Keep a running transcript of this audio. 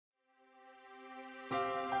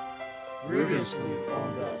Previously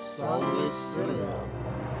on the Sunless Citadel.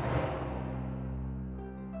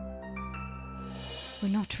 We're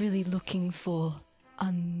not really looking for a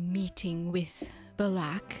meeting with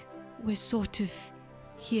Balak. We're sort of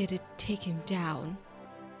here to take him down.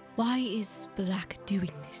 Why is Balak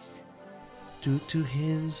doing this? Due to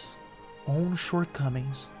his own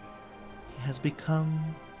shortcomings, he has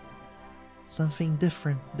become something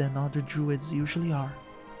different than other druids usually are.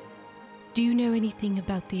 Do you know anything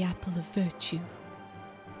about the Apple of Virtue?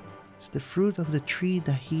 It's the fruit of the tree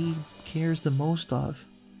that he cares the most of.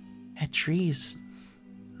 That tree is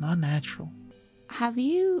not natural. Have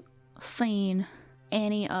you seen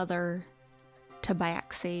any other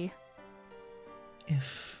tabaxi?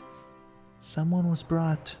 If someone was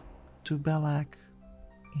brought to Balak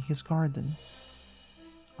in his garden,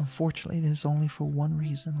 unfortunately it is only for one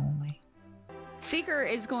reason only. Seeker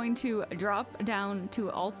is going to drop down to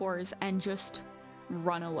all fours and just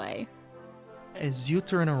run away. As you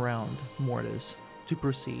turn around, Mortis, to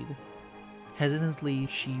proceed, hesitantly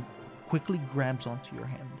she quickly grabs onto your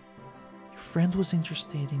hand. Your friend was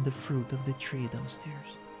interested in the fruit of the tree downstairs.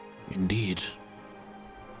 Indeed.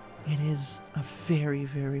 It is a very,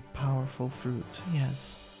 very powerful fruit,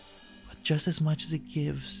 yes. But just as much as it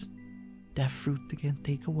gives, that fruit can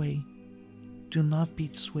take away. Do not be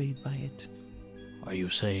swayed by it. Are you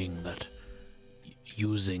saying that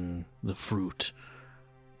using the fruit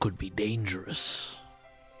could be dangerous?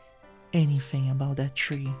 Anything about that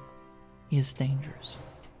tree is dangerous.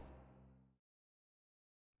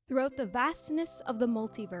 Throughout the vastness of the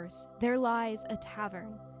multiverse, there lies a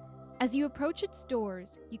tavern. As you approach its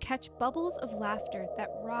doors, you catch bubbles of laughter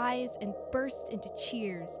that rise and burst into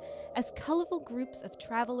cheers as colorful groups of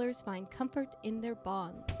travelers find comfort in their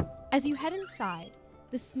bonds. As you head inside,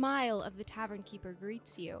 the smile of the tavern keeper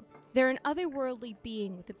greets you. They're an otherworldly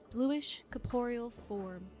being with a bluish, corporeal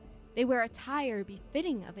form. They wear attire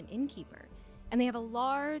befitting of an innkeeper, and they have a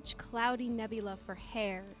large, cloudy nebula for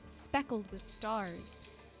hair, speckled with stars,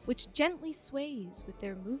 which gently sways with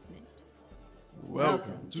their movement.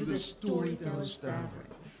 Welcome to the Storyteller's Tavern,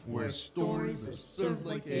 where stories are served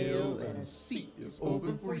like ale and a seat is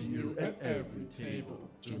open for you at every table.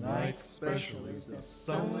 Tonight's special is the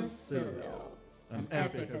Sunless Citadel, an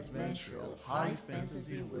epic adventure of high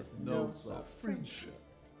fantasy with notes of friendship,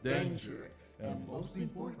 danger, and most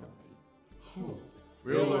importantly, hope.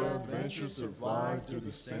 Will our adventure survive their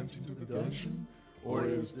descent into the dungeon? Or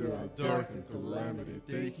is there a darker calamity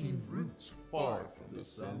taking root far from the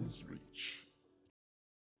sun's reach?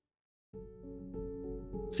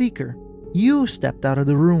 Seeker, you stepped out of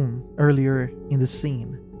the room earlier in the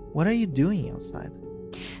scene. What are you doing outside?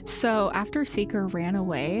 So after Seeker ran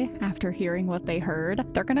away, after hearing what they heard,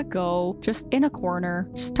 they're gonna go just in a corner,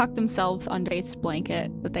 just tuck themselves under Faith's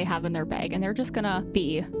blanket that they have in their bag, and they're just gonna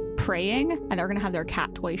be praying, and they're gonna have their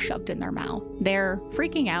cat toy shoved in their mouth. They're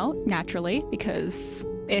freaking out, naturally, because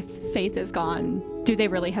if Faith is gone, do they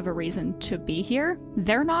really have a reason to be here?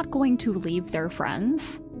 They're not going to leave their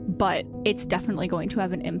friends, but it's definitely going to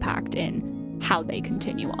have an impact in how they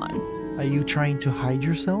continue on. Are you trying to hide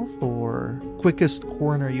yourself, or quickest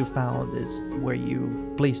corner you found is where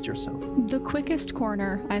you placed yourself? The quickest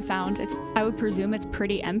corner I found, I would presume it's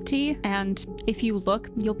pretty empty, and if you look,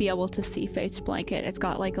 you'll be able to see Faith's blanket. It's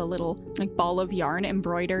got like a little ball of yarn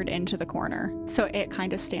embroidered into the corner, so it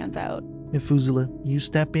kind of stands out. Methuselah, you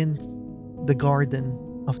step in the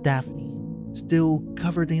garden of Daphne, still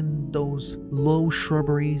covered in those low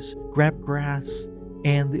shrubberies, grab grass,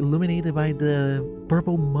 and illuminated by the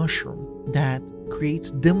purple mushroom that creates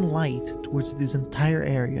dim light towards this entire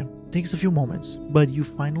area. It takes a few moments, but you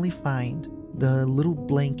finally find the little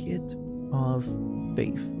blanket of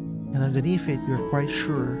Faith, and underneath it you're quite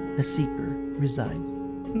sure the Seeker resides.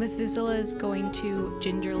 Methuselah is going to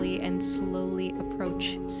gingerly and slowly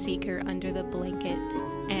approach Seeker under the blanket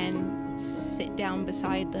and sit down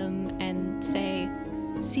beside them and say,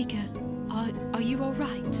 Seeker, are you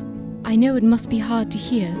alright? I know it must be hard to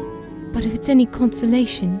hear, but if it's any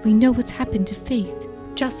consolation, we know what's happened to Faith.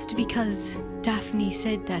 Just because Daphne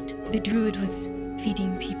said that the druid was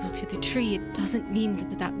feeding people to the tree, it doesn't mean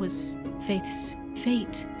that that was Faith's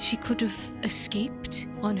fate. She could have escaped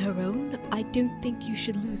on her own. I don't think you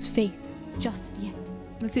should lose faith just yet.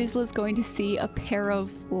 Methuselah is going to see a pair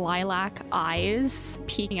of lilac eyes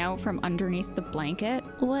peeking out from underneath the blanket.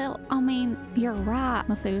 Well, I mean, you're right,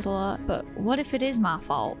 Methuselah, but what if it is my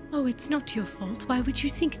fault? Oh, it's not your fault. Why would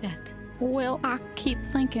you think that? Well, I keep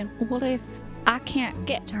thinking, what if I can't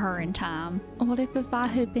get to her in time? What if I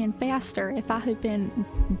had been faster, if I had been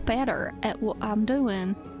better at what I'm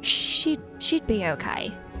doing, she'd be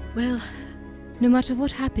okay. Well, No matter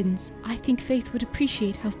what happens, I think Faith would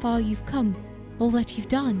appreciate how far you've come, all that you've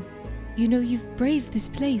done. You know, you've braved this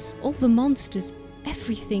place, all the monsters,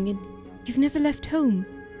 everything, and you've never left home.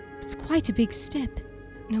 It's quite a big step.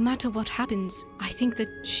 No matter what happens, I think that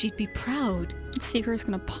she'd be proud. Seeker's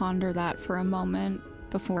gonna ponder that for a moment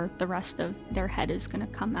before the rest of their head is gonna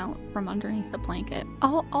come out from underneath the blanket.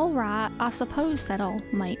 All right, I suppose that all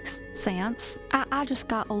makes sense. I just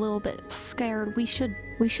got a little bit scared. We should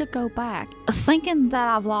go back. Thinking that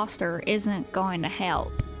I've lost her isn't going to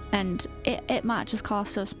help. And it might just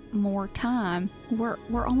cost us more time.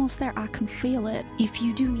 We're almost there. I can feel it. If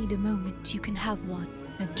you do need a moment, you can have one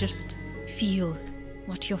and just feel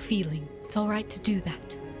what you're feeling. It's all right to do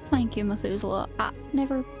that. Thank you, Methuselah. I've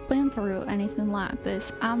never been through anything like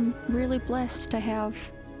this. I'm really blessed to have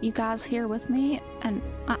you guys here with me, and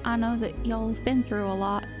I know that y'all have been through a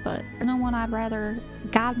lot, but no one I'd rather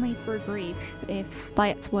guide me through grief, if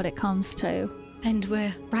that's what it comes to. And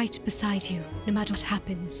we're right beside you, no matter what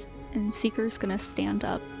happens. And Seeker's gonna stand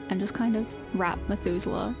up and just kind of wrap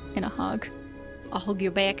Methuselah in a hug. I'll hug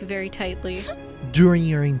your back very tightly. During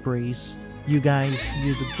your embrace, you guys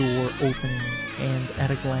hear the door opening, and at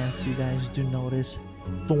a glance, you guys do notice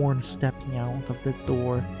Thorn stepping out of the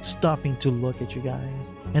door, stopping to look at you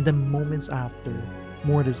guys. And then moments after,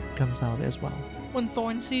 Mortis comes out as well. When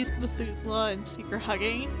Thorn sees Methuselah and Seeker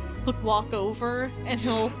hugging, he'll walk over and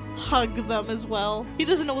he'll hug them as well. He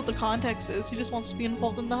doesn't know what the context is, he just wants to be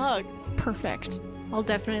involved in the hug. Perfect. I'll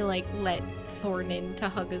definitely let Thorn in to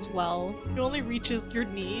hug as well. He only reaches your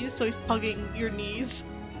knees, so he's hugging your knees.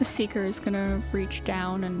 The Seeker is gonna reach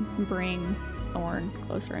down and bring Thorn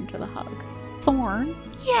closer into the hug. Thorn?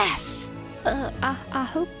 Yes! I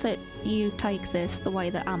hope that you take this the way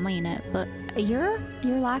that I mean it, but you're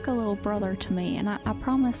like a little brother to me, and I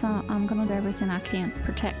promise I'm gonna do everything I can to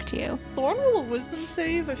protect you. Thorn will a wisdom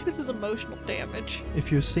save if this is emotional damage.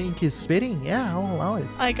 If you're saying he's spitting, yeah, I'll allow it.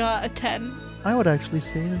 I got a 10. I would actually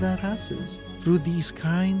say that passes. Through these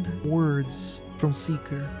kind words from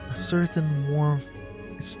Seeker, a certain warmth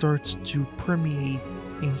starts to permeate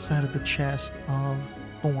inside of the chest of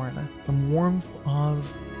Thorn. A warmth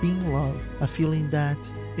of being loved, a feeling that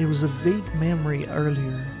it was a vague memory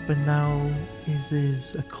earlier, but now it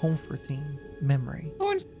is a comforting memory.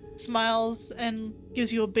 Thorn smiles and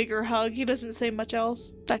gives you a bigger hug. He doesn't say much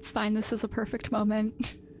else. That's fine, this is a perfect moment.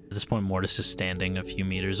 At this point, Mortis is standing a few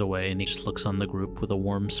meters away, and he just looks on the group with a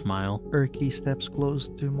warm smile. Urki steps close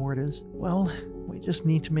to Mortis. Well, we just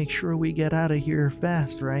need to make sure we get out of here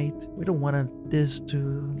fast, right? We don't want this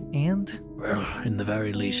to end. Well, in the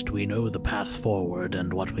very least, we know the path forward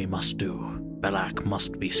and what we must do. Belak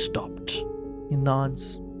must be stopped. He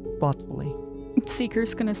nods thoughtfully.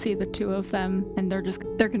 Seeker's gonna see the two of them, and they're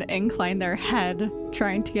gonna incline their head,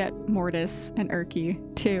 trying to get Mortis and Urki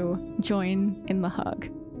to join in the hug.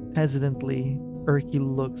 Hesitantly, Urki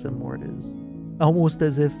looks at Mortis, almost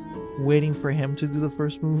as if waiting for him to do the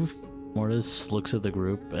first move. Mortis looks at the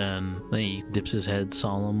group, and then he dips his head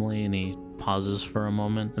solemnly, and he pauses for a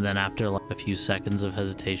moment. And then after like a few seconds of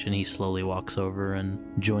hesitation, he slowly walks over and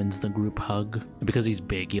joins the group hug. And because he's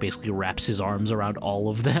big, he basically wraps his arms around all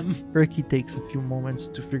of them. Urki takes a few moments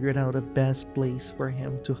to figure out the best place for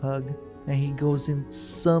him to hug, and he goes in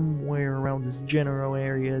somewhere around this general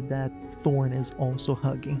area that Thorn is also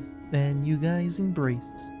hugging. And you guys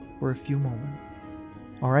embrace for a few moments.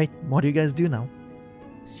 Alright, what do you guys do now?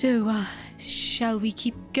 So, shall we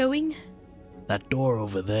keep going? That door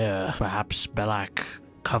over there, perhaps Belak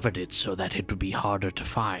covered it so that it would be harder to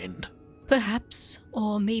find. Perhaps,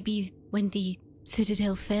 or maybe when the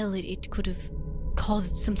citadel fell, it could have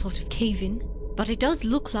caused some sort of cave-in. But it does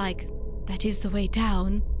look like that is the way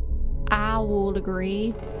down. I would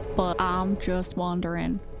agree, but I'm just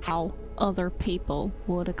wondering how other people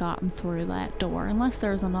would have gotten through that door, unless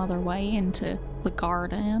there's another way into the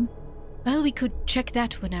garden. Well, we could check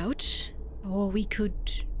that one out, or we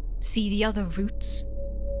could see the other routes.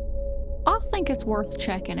 I think it's worth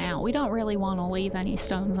checking out. We don't really want to leave any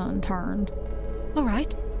stones unturned. All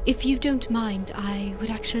right. If you don't mind, I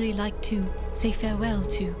would actually like to say farewell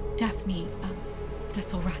to Daphne, if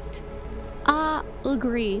that's all right. I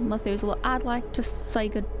agree, Methuselah. I'd like to say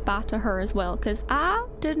goodbye to her as well, because I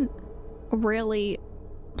didn't really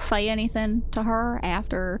say anything to her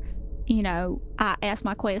after, I asked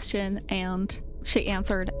my question and she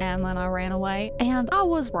answered, and then I ran away. And I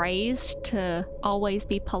was raised to always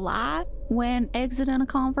be polite when exiting a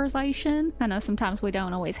conversation. I know sometimes we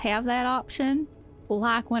don't always have that option,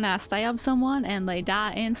 like when I stab someone and they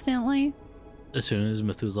die instantly. As soon as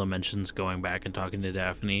Methuselah mentions going back and talking to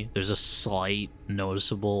Daphne, there's a slight,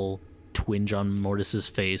 noticeable twinge on Mortis's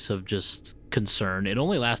face of just concern. It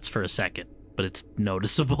only lasts for a second, but it's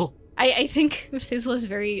noticeable. I think Methuselah is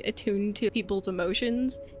very attuned to people's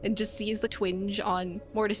emotions and just sees the twinge on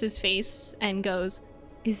Mortis's face and goes,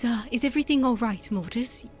 Is everything all right,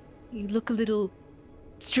 Mortis? You look a little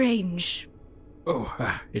strange.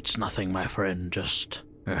 Oh, it's nothing, my friend. Just,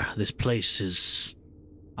 this place is...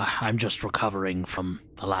 I'm just recovering from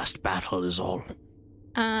the last battle is all.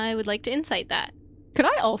 I would like to insight that. Could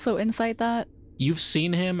I also insight that? You've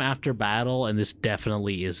seen him after battle, and this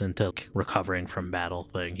definitely isn't a recovering from battle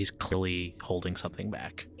thing. He's clearly holding something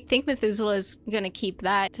back. I think Methuselah is going to keep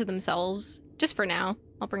that to themselves, just for now.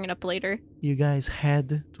 I'll bring it up later. You guys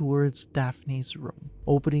head towards Daphne's room.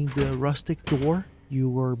 Opening the rustic door, you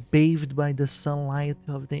were bathed by the sunlight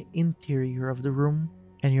of the interior of the room,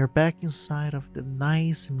 and you're back inside of the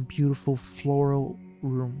nice and beautiful floral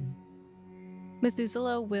room.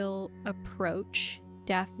 Methuselah will approach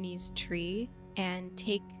Daphne's tree and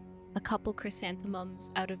take a couple chrysanthemums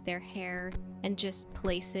out of their hair and just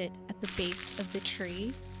place it at the base of the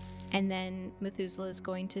tree. And then Methuselah is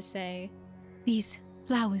going to say, These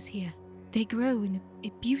flowers here, they grow in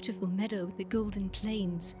a beautiful meadow with the golden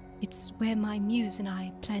plains. It's where my muse and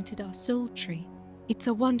I planted our soul tree. It's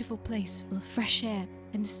a wonderful place full of fresh air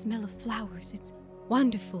and the smell of flowers. It's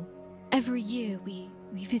wonderful. Every year we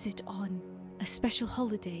visit on a special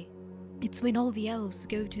holiday. It's when all the elves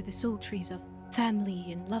go to the soul trees of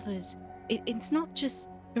family and lovers. It's not just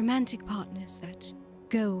romantic partners that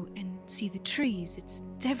go and see the trees. It's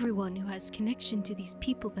everyone who has connection to these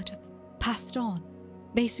people that have passed on.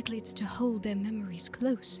 Basically, it's to hold their memories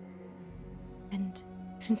close. And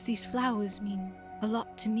since these flowers mean a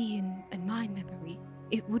lot to me and my memory,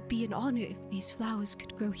 it would be an honor if these flowers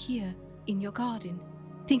could grow here in your garden.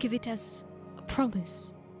 Think of it as a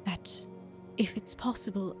promise that if it's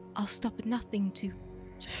possible, I'll stop at nothing to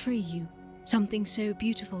free you. Something so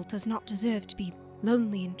beautiful does not deserve to be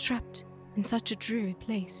lonely and trapped in such a dreary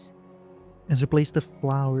place. As you place the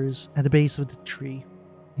flowers at the base of the tree,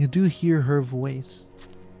 you do hear her voice.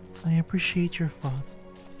 I appreciate your thought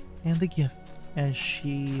and the gift. As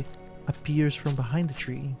she appears from behind the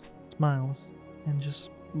tree, smiles, and just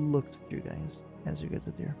looks at you guys as you guys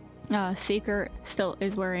are there. Seeker still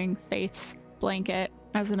is wearing Faith's blanket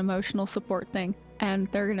as an emotional support thing, and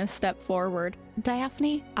they're gonna step forward.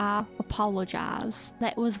 Daphne, I apologize.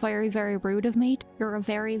 That was very, very rude of me. You're a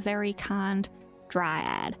very, very kind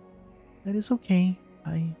dryad. That is okay.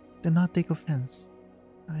 I do not take offense.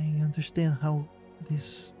 I understand how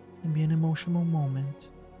this can be an emotional moment.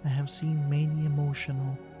 I have seen many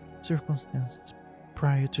emotional circumstances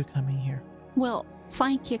prior to coming here. Well,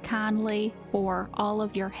 thank you kindly for all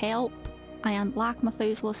of your help. And like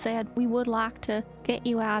Methuselah said, we would like to get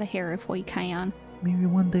you out of here if we can. Maybe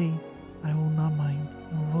one day I will not mind.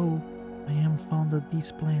 Although I am fond of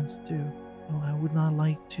these plants too, so I would not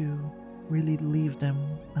like to really leave them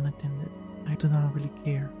unattended. I do not really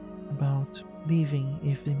care about leaving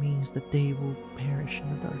if it means that they will perish in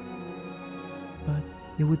the dark. But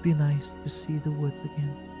it would be nice to see the woods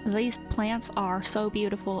again. These plants are so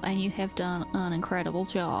beautiful and you have done an incredible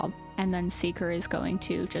job. And then Seeker is going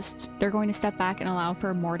to they're going to step back and allow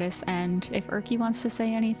for Mortis, and if Erky wants to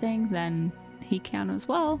say anything, then he can as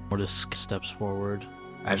well. Mortis steps forward.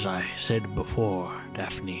 As I said before,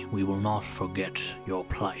 Daphne, we will not forget your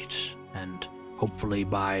plight, and hopefully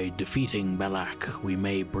by defeating Belak, we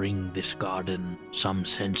may bring this garden some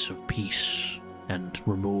sense of peace and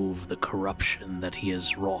remove the corruption that he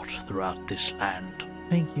has wrought throughout this land.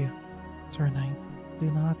 Thank you, Sir Knight. Do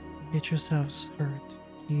not get yourselves hurt.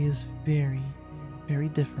 He is very, very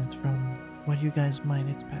different from what you guys might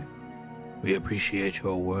expect. We appreciate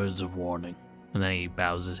your words of warning. And then he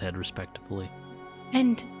bows his head respectfully.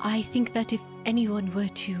 And I think that if anyone were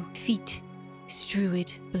to defeat this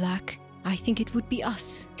druid, Black, I think it would be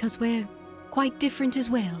us, because we're quite different as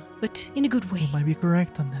well, but in a good way. You might be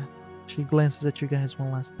correct on that. She glances at you guys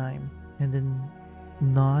one last time, and then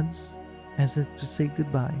nods as if to say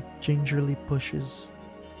goodbye, gingerly pushes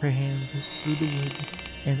her hand through the wood,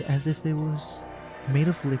 and as if it was made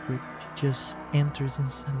of liquid, she just enters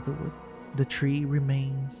inside of the wood. The tree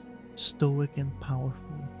remains stoic and powerful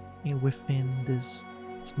within this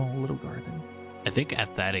small little garden. I think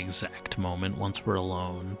at that exact moment, once we're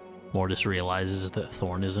alone, Mortis realizes that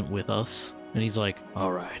Thorn isn't with us, and he's like,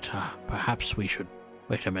 alright, perhaps we should...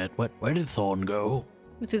 Wait a minute, where did Thorn go?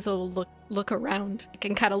 Methuselah will look around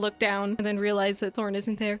and kind of look down and then realize that Thorn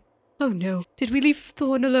isn't there. Oh no, did we leave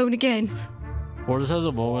Thorn alone again? Mortis has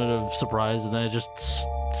a moment of surprise, and then it just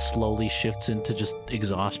slowly shifts into just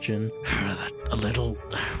exhaustion.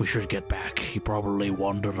 We should get back. He probably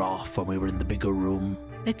wandered off when we were in the bigger room.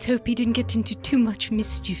 Let's hope he didn't get into too much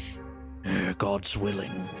mischief. God's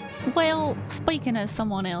willing. Well, speaking as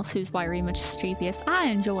someone else who's very mischievous, I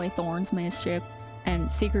enjoy Thorn's mischief.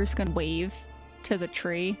 And Seeker's gonna wave to the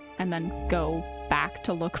tree and then go back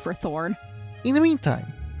to look for Thorn. In the meantime,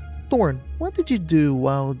 Thorn, what did you do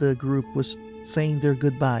while the group was saying their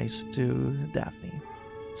goodbyes to Daphne?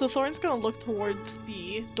 So Thorn's gonna look towards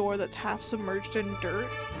the door that's half submerged in dirt,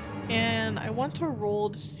 and I want to roll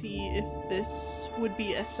to see if this would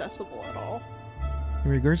be accessible at all.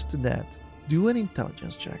 In regards to that, do an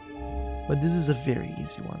intelligence check. But this is a very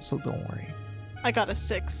easy one, so don't worry. I got a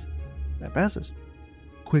 6. That passes.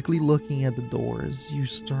 Quickly looking at the doors, you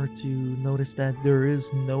start to notice that there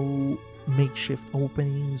is no makeshift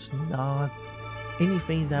openings, not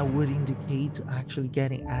anything that would indicate actually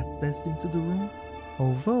getting access into the room.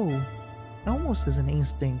 Although, almost as an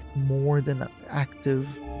instinct more than an active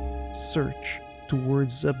search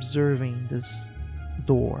towards observing this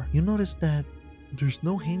door, you notice that there's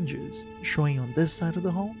no hinges showing on this side of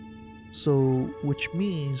the hall, so which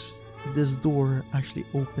means this door actually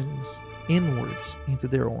opens inwards into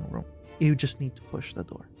their own room. You just need to push the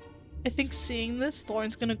door. I think seeing this,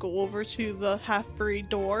 Thorn's gonna go over to the half-buried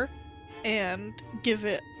door and give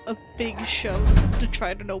it a big shove to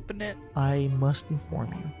try to open it. I must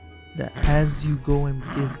inform you that as you go and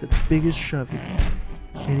give the biggest shove you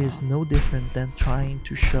can, it is no different than trying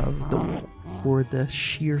to shove the wall. For the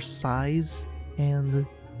sheer size and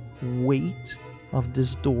weight of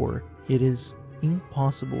this door, it is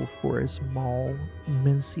impossible for a small,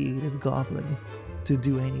 emaciated goblin to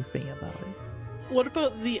do anything about it. What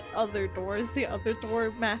about the other door? Is the other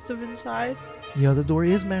door massive inside? The other door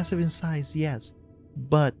is massive in size, yes,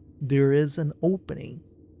 but there is an opening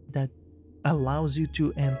that allows you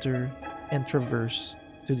to enter and traverse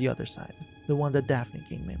to the other side, the one that Daphne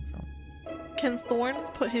came in from. Can Thorn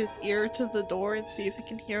put his ear to the door and see if he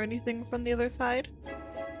can hear anything from the other side?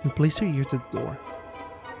 You place your ear to the door,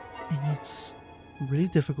 and it's really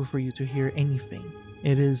difficult for you to hear anything.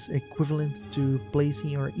 It is equivalent to placing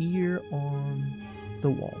your ear on the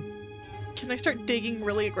wall. Can I start digging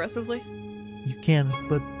really aggressively? You can,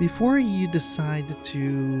 but before you decide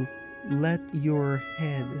to let your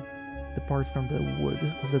head depart from the wood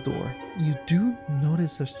of the door, you do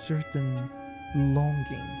notice a certain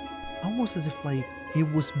longing, almost as if like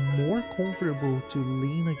it was more comfortable to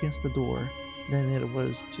lean against the door than it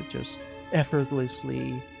was to just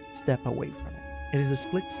effortlessly step away from it. It is a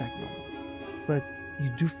split second, but you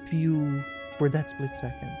do feel, for that split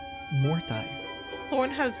second, more tired. Thorn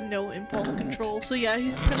has no impulse control, so yeah,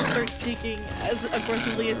 he's gonna start digging as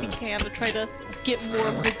aggressively as he can to try to get more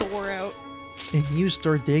of the door out. And you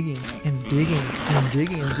start digging and digging and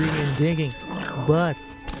digging and digging and digging, but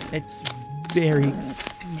it's very,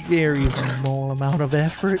 very small amount of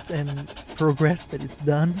effort and progress that is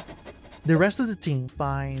done. The rest of the team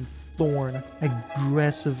find Thorn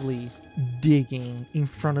aggressively digging in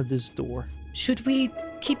front of this door. Should we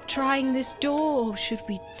keep trying this door, or should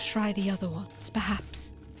we try the other ones,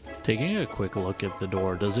 perhaps? Taking a quick look at the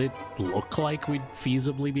door, does it look like we'd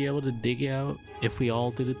feasibly be able to dig out if we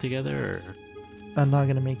all did it together? Or? I'm not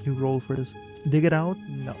gonna make you roll for this. Dig it out?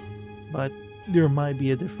 No. But there might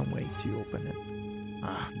be a different way to open it.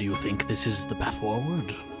 Do you think this is the path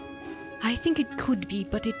forward? I think it could be,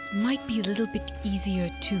 but it might be a little bit easier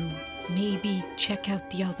to maybe check out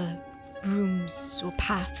the other rooms or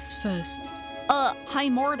paths first. Hey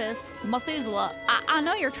Mortis, Methuselah, I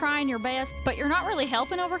know you're trying your best, but you're not really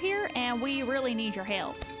helping over here, and we really need your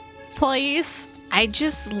help. Please? I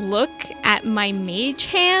just look at my mage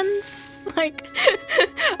hands. Like,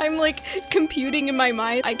 I'm like computing in my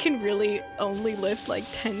mind. I can really only lift like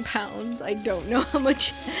 10 pounds. I don't know how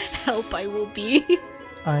much help I will be.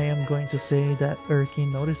 I am going to say that Erky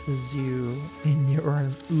notices you in your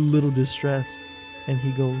little distress, and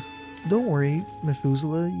he goes, "Don't worry,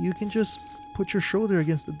 Methuselah, you can just put your shoulder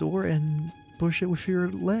against the door and push it with your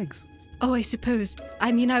legs." Oh, I suppose.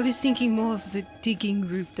 I mean, I was thinking more of the digging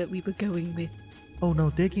route that we were going with. Oh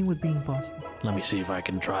no, digging would be impossible. Let me see if I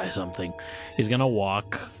can try something. He's gonna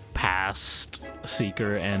walk past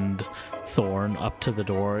Seeker and Thorn up to the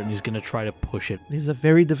door, and he's gonna try to push it. It is a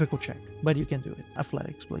very difficult check, but you can do it.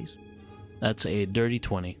 Athletics, please. That's a dirty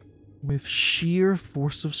 20. With sheer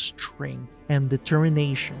force of strength and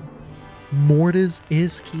determination, Mortis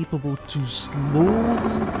is capable to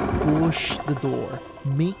slowly push the door,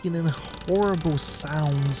 making horrible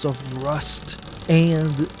sounds of rust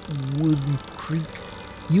and wooden creak.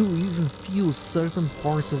 You even feel certain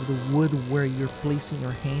parts of the wood where you're placing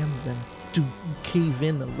your hands in to cave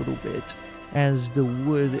in a little bit, as the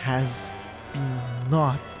wood has been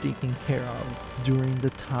not taken care of during the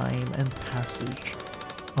time and passage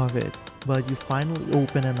of it. but you finally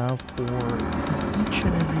open enough for each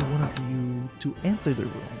and every one of you to enter the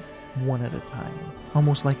room one at a time.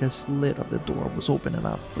 Almost like a slit of the door was open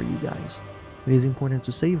enough for you guys. It is important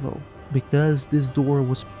to say though, because this door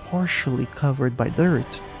was partially covered by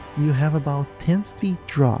dirt, you have about 10 feet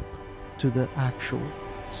drop to the actual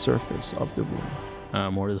surface of the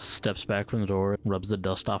room. Mortis steps back from the door, rubs the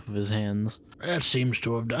dust off of his hands. That seems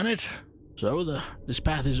to have done it. So this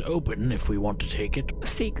path is open if we want to take it.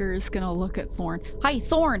 Seeker's gonna look at Thorn. Hey,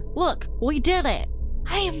 Thorn, look, we did it!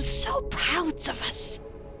 I am so proud of us.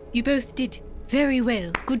 You both did very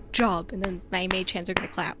well. Good job. And then my mage hands are gonna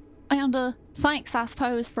clap. And, thanks, I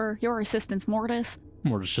suppose, for your assistance, Mortis.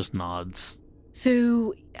 Mortis just nods.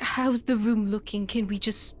 So, how's the room looking? Can we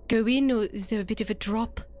just go in, or is there a bit of a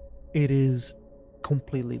drop? It is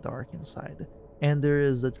completely dark inside, and there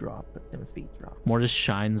is a drop, a 10 feet drop. Mortis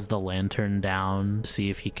shines the lantern down to see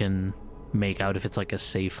if he can make out if it's like a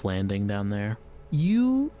safe landing down there.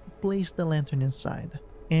 You place the lantern inside,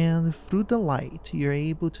 and through the light, you're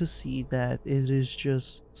able to see that it is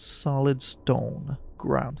just solid stone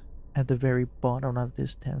ground at the very bottom of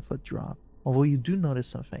this 10-foot drop. Although you do notice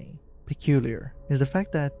something peculiar is the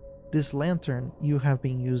fact that this lantern you have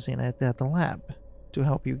been using at the lab to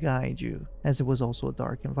help you guide you, as it was also a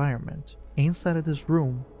dark environment. Inside of this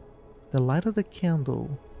room, the light of the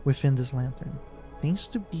candle within this lantern seems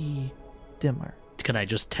to be dimmer. Can I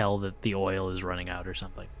just tell that the oil is running out or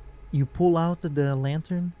something? You pull out the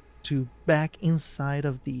lantern to back inside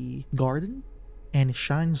of the garden, and it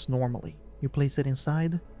shines normally. You place it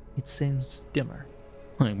inside, it seems dimmer.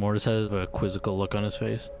 Like Mortis has a quizzical look on his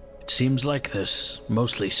face. It seems like there's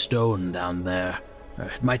mostly stone down there.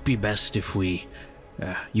 It might be best if we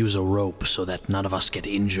use a rope so that none of us get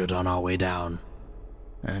injured on our way down.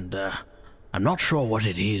 And I'm not sure what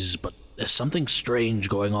it is, but there's something strange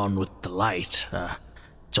going on with the light.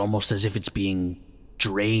 It's almost as if it's being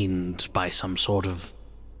drained by some sort of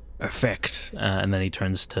effect. And then he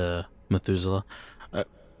turns to Methuselah.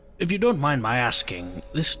 If you don't mind my asking,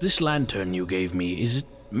 this lantern you gave me, is it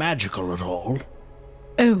magical at all?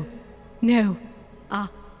 Oh, no.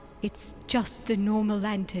 It's just a normal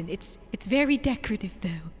lantern. It's very decorative,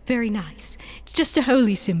 though. Very nice. It's just a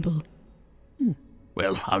holy symbol.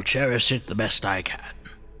 Well, I'll cherish it the best I can.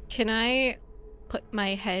 Can I put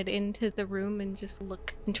my head into the room and just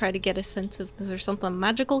look and try to get a sense of, is there something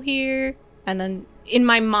magical here? And then in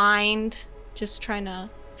my mind, just trying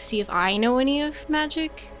to see if I know any of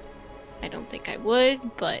magic. I don't think I would,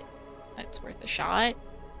 but that's worth a shot.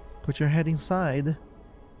 Put your head inside. Do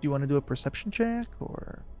you want to do a perception check,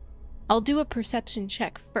 or? I'll do a perception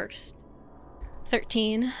check first.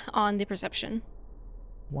 13 on the perception.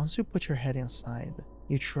 Once you put your head inside,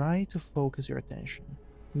 you try to focus your attention.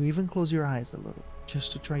 You even close your eyes a little,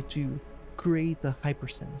 just to try to create a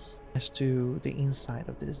hypersense as to the inside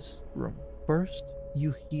of this room. First,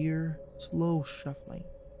 you hear slow shuffling,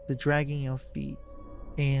 the dragging of feet,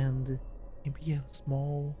 and maybe a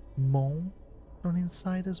small moan from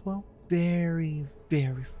inside as well. Very,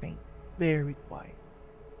 very faint, very quiet.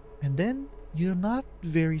 And then you're not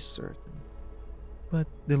very certain, but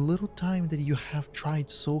the little time that you have tried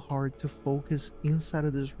so hard to focus inside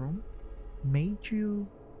of this room made you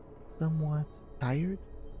somewhat tired,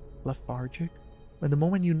 lethargic. But the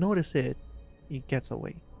moment you notice it, it gets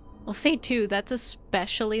away. I'll say too, that's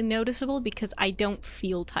especially noticeable because I don't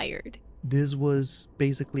feel tired. This was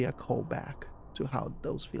basically a callback to how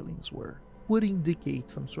those feelings were. Would indicate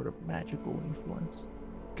some sort of magical influence,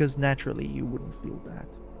 because naturally you wouldn't feel that.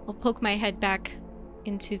 I'll poke my head back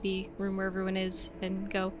into the room where everyone is and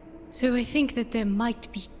go, So I think that there might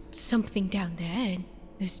be something down there, and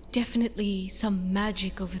there's definitely some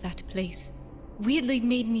magic over that place. Weirdly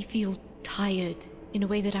made me feel tired in a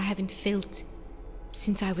way that I haven't felt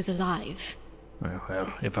since I was alive.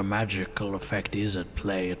 Well, if a magical effect is at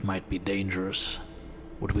play, it might be dangerous.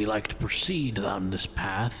 Would we like to proceed down this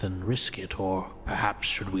path and risk it, or perhaps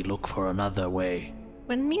should we look for another way?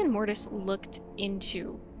 When me and Mortis looked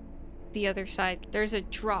into the other side, there's a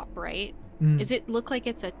drop, right? Does it look like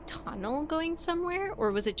it's a tunnel going somewhere,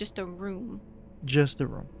 or was it just a room? Just the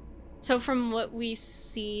room. So from what we've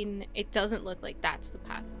seen, it doesn't look like that's the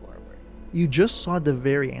path forward. You just saw the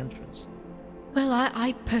very entrance. Well,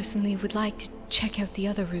 I personally would like to check out the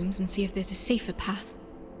other rooms and see if there's a safer path.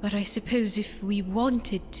 But I suppose if we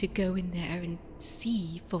wanted to go in there and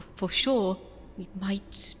see for sure, we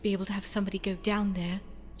might be able to have somebody go down there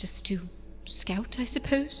just to scout, I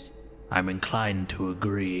suppose. I'm inclined to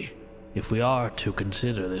agree. If we are to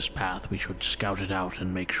consider this path, we should scout it out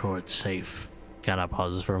and make sure it's safe. Kinda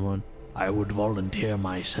pauses for a moment. I would volunteer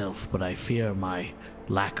myself, but I fear my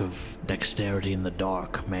lack of dexterity in the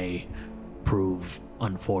dark may prove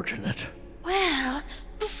unfortunate. Well,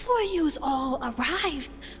 before yous all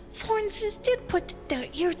arrived, Thorns did put their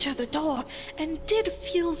ear to the door and did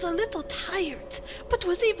feels a little tired, but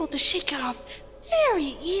was able to shake it off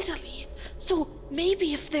very easily. So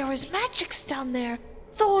maybe if there was magics down there,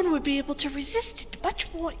 Thorn would be able to resist it much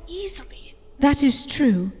more easily. That is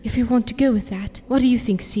true, if you want to go with that. What do you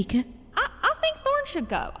think, Seeker? I think Thorn should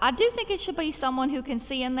go. I do think it should be someone who can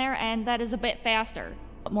see in there and that is a bit faster.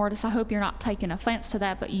 Mortis, I hope you're not taking offense to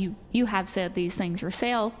that, but you have said these things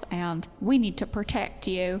yourself, and we need to protect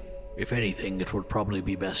you. If anything, it would probably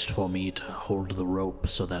be best for me to hold the rope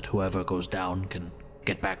so that whoever goes down can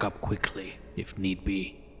get back up quickly, if need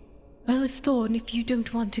be. Well, if you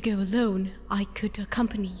don't want to go alone, I could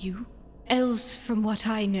accompany you. Elves, from what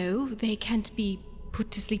I know, they can't be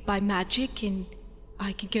put to sleep by magic, and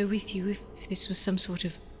I could go with you if this was some sort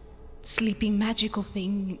of sleeping magical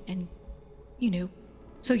thing, and,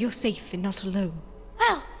 so you're safe and not alone.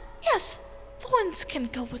 Well, yes, Thorns can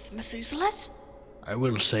go with Methuselah's. I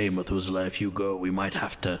will say, Methuselah, if you go, we might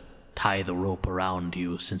have to tie the rope around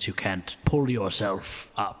you since you can't pull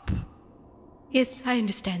yourself up. Yes, I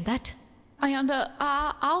understand that. And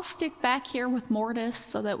I'll stick back here with Mortis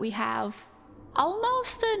so that we have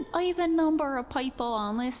almost an even number of people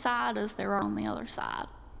on this side as there are on the other side.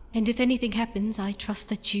 And if anything happens, I trust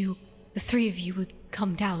that the three of you, would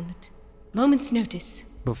come down at moment's notice.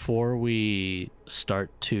 Before we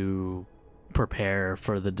start to prepare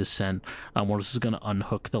for the descent, Mortis is going to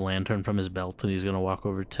unhook the lantern from his belt and he's going to walk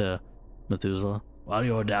over to Methuselah. While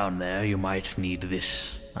you're down there, you might need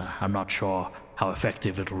this. I'm not sure how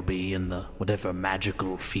effective it will be in the whatever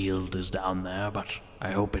magical field is down there, but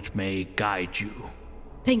I hope it may guide you.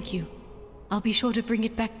 Thank you. I'll be sure to bring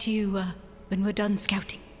it back to you when we're done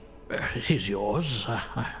scouting. It is yours.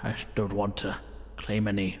 I don't want to claim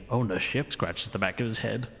any ownership. Scratches the back of his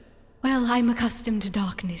head. Well, I'm accustomed to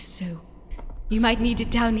darkness, so you might need it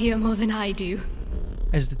down here more than I do.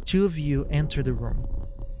 As the two of you enter the room,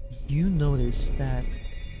 you notice that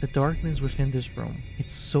the darkness within this room,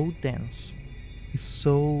 it's so dense, it's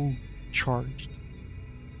so charged,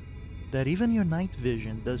 that even your night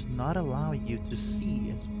vision does not allow you to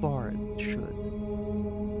see as far as it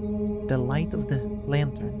should. The light of the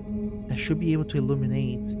lantern that should be able to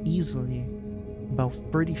illuminate easily about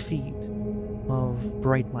 30 feet of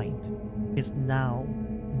bright light is now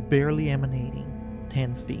barely emanating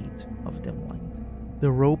 10 feet of dim light.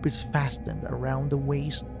 The rope is fastened around the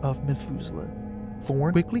waist of Methuselah.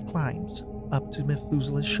 Thorn quickly climbs up to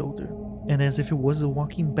Methuselah's shoulder, and as if it was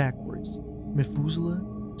walking backwards, Methuselah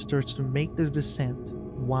starts to make the descent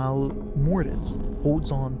while Mortis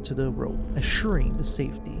holds on to the rope, assuring the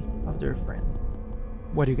safety of their friend.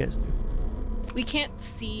 What do you guys do? We can't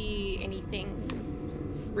see anything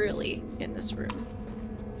really in this room.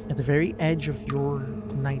 At the very edge of your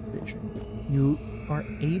night vision, you are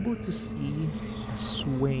able to see a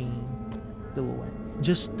swaying silhouette.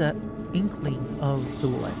 Just that inkling of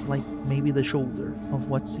silhouette, like maybe the shoulder of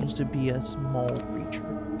what seems to be a small creature.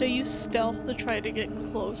 Do you stealth to try to get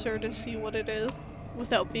closer to see what it is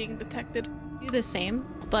without being detected? Do the same,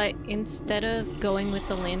 but instead of going with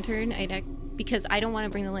the lantern, because I don't want to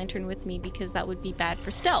bring the lantern with me because that would be bad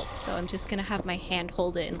for stealth, so I'm just gonna have my hand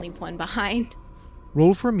hold it and leave one behind.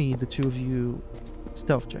 Roll for me, the two of you,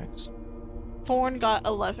 stealth checks. Thorn got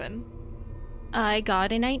 11. I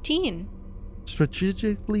got a 19.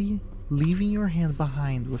 Strategically leaving your hand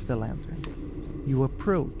behind with the lantern, you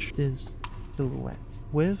approach this silhouette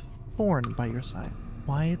with Thorn by your side,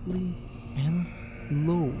 quietly and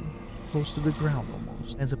low, close to the ground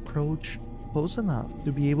almost, as approach close enough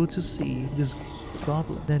to be able to see this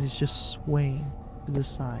goblin that is just swaying to the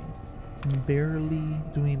sides, barely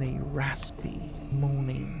doing a raspy,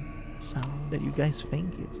 moaning sound that you guys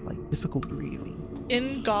think is like difficult breathing.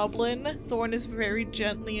 In Goblin, Thorn is very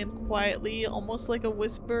gently and quietly, almost like a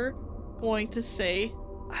whisper, going to say,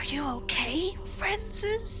 "Are you okay,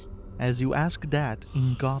 friendses?" As you ask that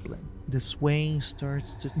in Goblin, the swaying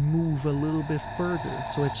starts to move a little bit further,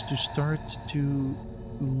 so it's to start to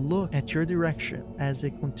look at your direction as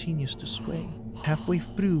it continues to sway. Halfway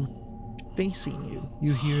through, facing you,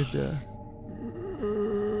 you hear the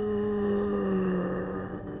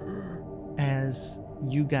as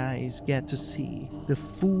you guys get to see the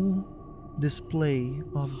full display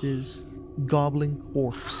of this goblin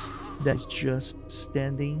corpse that's just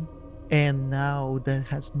standing, and now that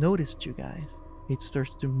has noticed you guys, it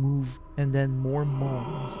starts to move, and then more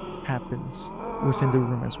moans happens within the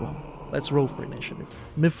room as well. Let's roll for initiative.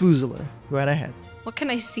 Methuselah, go right ahead. What can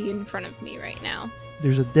I see in front of me right now?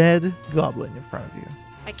 There's a dead goblin in front of you.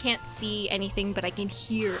 I can't see anything, but I can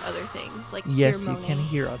hear other things, like Yes, hear you can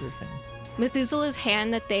hear other things. Methuselah's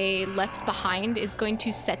hand that they left behind is going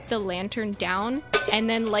to set the lantern down, and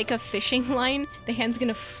then like a fishing line, the hand's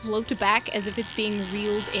gonna float back as if it's being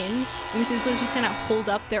reeled in. And Methuselah's just gonna hold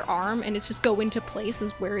up their arm and it's just go into place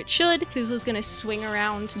as where it should. Methuselah's gonna swing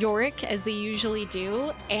around Yorick as they usually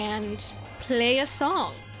do and play a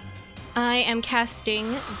song. I am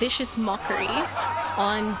casting Vicious Mockery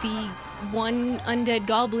on the one undead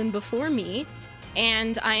goblin before me,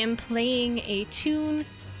 and I am playing a tune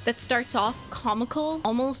that starts off comical,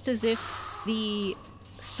 almost as if the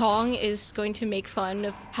song is going to make fun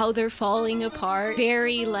of how they're falling apart.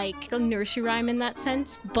 Very like a nursery rhyme in that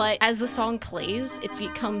sense. But as the song plays, it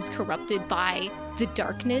becomes corrupted by the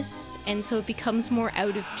darkness, and so it becomes more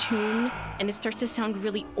out of tune, and it starts to sound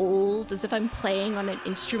really old, as if I'm playing on an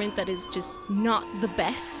instrument that is just not the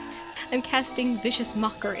best. I'm casting Vicious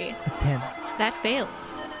Mockery. A 10. That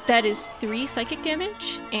fails. That is 3 psychic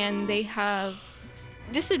damage, and they have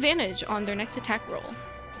disadvantage on their next attack roll.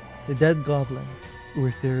 The dead goblin,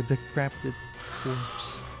 with their decrepit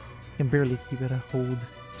corpse, can barely keep it a hold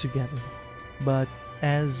together. But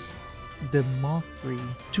as the mockery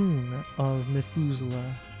tune of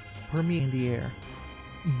Methuselah permeates in the air,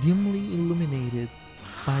 dimly illuminated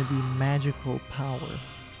by the magical power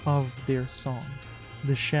of their song,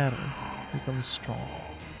 the shadow becomes strong.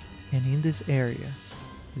 And in this area,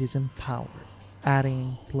 it is empowered,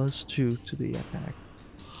 adding +2 to the attack.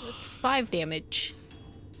 That's 5 damage.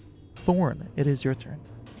 Thorn, it is your turn.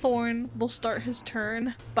 Thorn will start his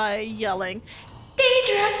turn by yelling,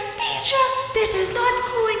 Danger! Danger! This is not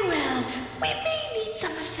going well. We may need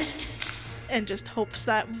some assistance. and just hopes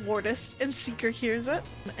that Mortis and Seeker hears it.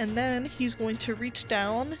 And then he's going to reach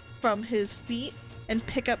down from his feet and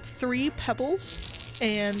pick up 3 pebbles.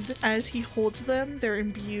 And as he holds them, they're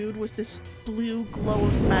imbued with this blue glow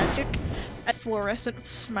of magic. And fluorescent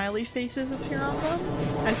smiley faces appear on them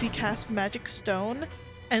as he casts Magic Stone.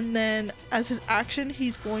 And then as his action,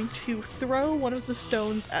 he's going to throw one of the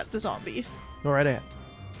stones at the zombie. Go right ahead.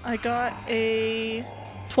 I got a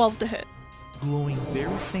 12 to hit. Glowing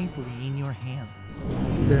very faintly in your hand,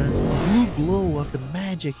 the blue glow of the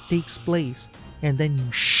magic takes place, and then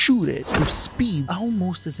you shoot it with speed,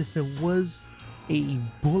 almost as if it was a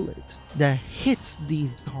bullet that hits the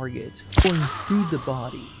target, going through the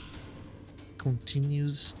body.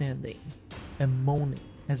 Continues standing and moaning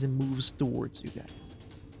as it moves towards you guys.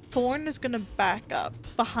 Thorn is gonna back up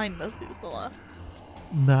behind Methuselah.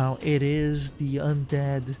 Now it is the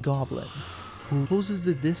undead goblin who closes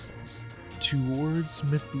the distance towards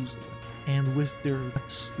Methuselah, and with their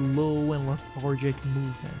slow and lethargic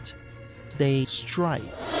movement, they strike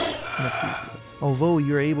Methuselah. Although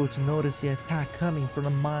you're able to notice the attack coming from a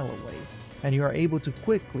mile away, and you are able to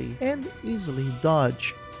quickly and easily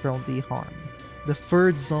dodge from the harm. The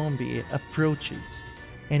third zombie approaches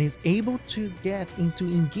and is able to get into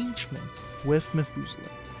engagement with Methuselah.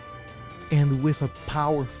 And with a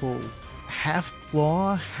powerful half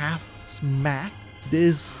claw, half smack,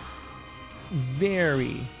 this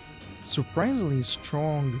very surprisingly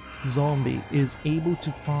strong zombie is able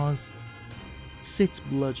to cause 6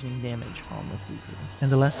 bludgeoning damage on Methuselah.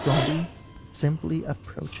 And the last zombie simply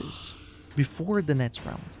approaches. Before the next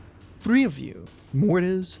round, 3 of you,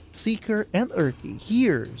 Mortis, Seeker, and Urki,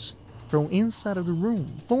 hears from inside of the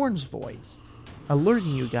room Thorn's voice,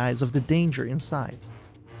 alerting you guys of the danger inside.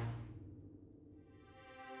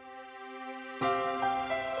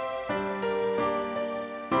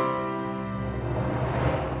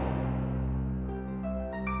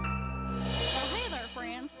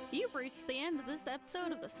 The end of this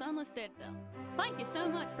episode of the Sunless Citadel. Thank you so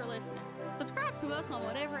much for listening. Subscribe to us on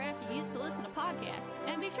whatever app you use to listen to podcasts,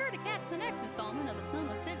 and be sure to catch the next installment of the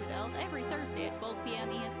Sunless Citadel every Thursday at 12 p.m.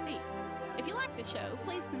 EST. If you like the show,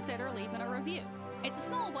 please consider leaving a review. It's a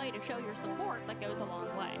small way to show your support that goes a long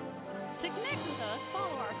way. To connect with us,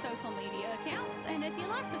 follow our social media accounts, and if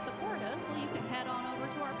you'd like to support us, well, you can head on over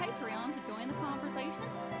to our Patreon to join the conversation,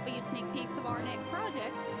 view sneak peeks of our next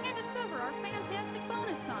project, and discover our fantastic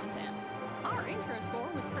bonus content. Our intro score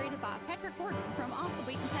was created by Patrick Horton from Off the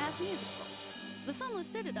Beaten Path Musical. The Sunless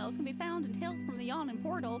Citadel can be found in Tales from the Yawning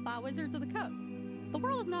Portal by Wizards of the Coast. The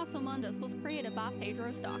world of Nosso Mondus was created by Pedro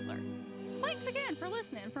Stockler. Thanks again for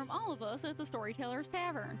listening from all of us at the Storyteller's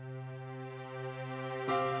Tavern.